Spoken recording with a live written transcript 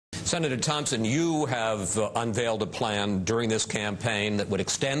Senator Thompson, you have unveiled a plan during this campaign that would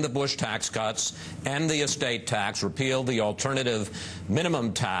extend the Bush tax cuts, end the estate tax, repeal the alternative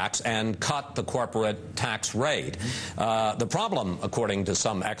minimum tax, and cut the corporate tax rate. The problem, according to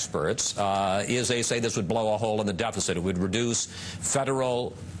some experts, is they say this would blow a hole in the deficit. It would reduce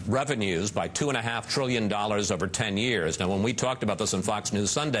federal revenues by $2.5 trillion over 10 years. Now, when we talked about this on Fox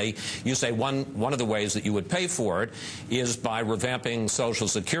News Sunday, you say one of the ways that you would pay for it is by revamping Social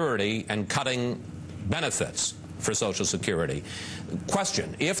Security and cutting benefits for Social Security.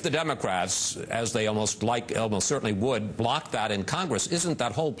 Question, if the Democrats, as they almost certainly would, block that in Congress, isn't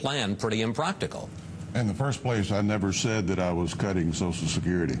that whole plan pretty impractical? In the first place, I never said that I was cutting Social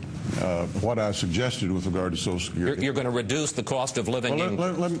Security. What I suggested with regard to Social Security... You're going to reduce the cost of living...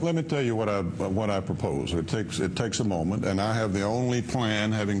 Well, let me tell you what I propose. It takes a moment, and I have the only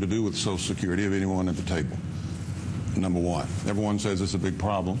plan having to do with Social Security of anyone at the table. Number one, everyone says it's a big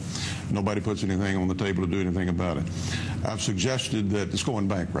problem. Nobody puts anything on the table to do anything about it. I've suggested that it's going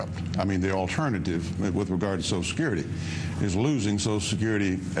bankrupt. I mean, the alternative with regard to Social Security is losing Social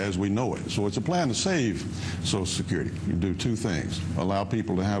Security as we know it. So it's a plan to save Social Security. You do two things. Allow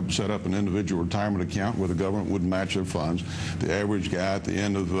people to set up an individual retirement account where the government would match their funds. The average guy at the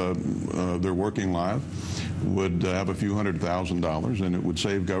end of their working life would have a few $100,000, and it would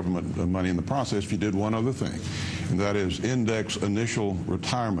save government money in the process if you did one other thing, and that is index initial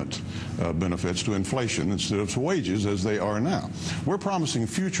retirement benefits to inflation instead of to wages as they are now. We're promising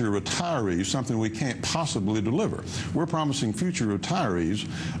future retirees something we can't possibly deliver. We're promising future retirees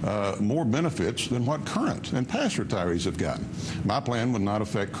more benefits than what current and past retirees have gotten. My plan would not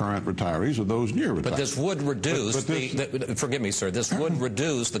affect current retirees or those near retirees. But this would reduce, forgive me, sir, this would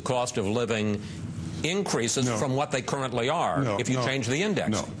reduce the cost of living increases from what they currently are if you change the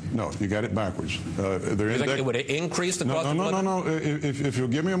index. No, you got it backwards. You think it would increase the cost of living? No. If you'll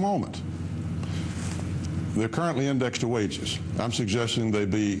give me a moment. They're currently indexed to wages. I'm suggesting they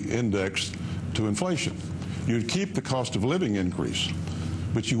be indexed to inflation. You'd keep the cost of living increase,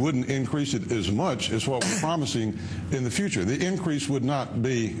 but you wouldn't increase it as much as what we're promising in the future. The increase would not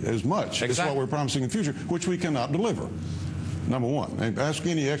be as much as what we're promising in the future, which we cannot deliver. Number one, ask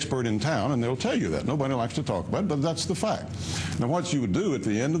any expert in town and they'll tell you that. Nobody likes to talk about it, but that's the fact. Now, what you would do at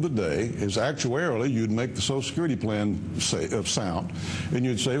the end of the day is actuarially you'd make the Social Security plan sound, and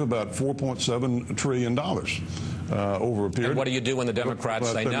you'd save about $4.7 trillion over a period. And what do you do when the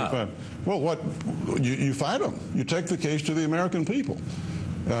Democrats say no? Well, you fight them. You take the case to the American people.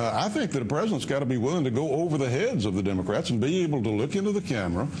 I think that the president's got to be willing to go over the heads of the Democrats and be able to look into the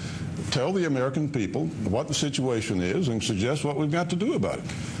camera, tell the American people what the situation is, and suggest what we've got to do about it.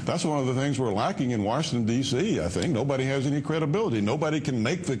 That's one of the things we're lacking in Washington, D.C., I think. Nobody has any credibility. Nobody can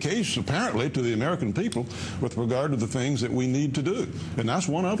make the case, apparently, to the American people with regard to the things that we need to do. And that's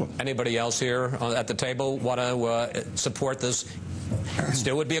one of them. Anybody else here at the table want to support this?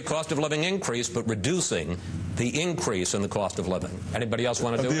 Still would be a cost of living increase, but reducing the increase in the cost of living. Anybody else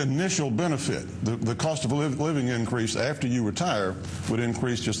want to do it? The initial benefit, the cost of living increase after you retire would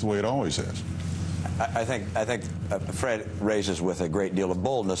increase just the way it always has. I think Fred raises with a great deal of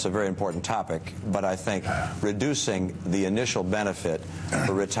boldness a very important topic, but I think reducing the initial benefit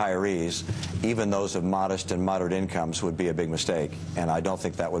for retirees, even those of modest and moderate incomes, would be a big mistake, and I don't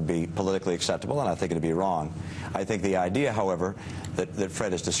think that would be politically acceptable, and I think it would be wrong. I think the idea, however, that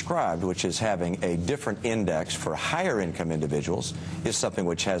Fred has described, which is having a different index for higher income individuals, is something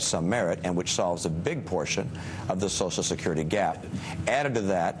which has some merit and which solves a big portion of the Social Security gap. Added to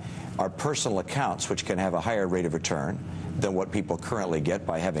that are personal accounts which can have a higher rate of return than what people currently get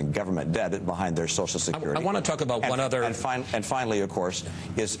by having government debt behind their Social Security. I want to talk about one other... And finally, of course,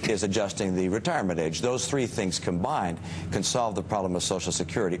 is adjusting the retirement age. Those three things combined can solve the problem of Social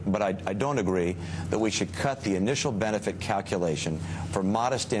Security. But I don't agree that we should cut the initial benefit calculation for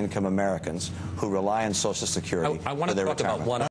modest income Americans who rely on Social Security for their retirement.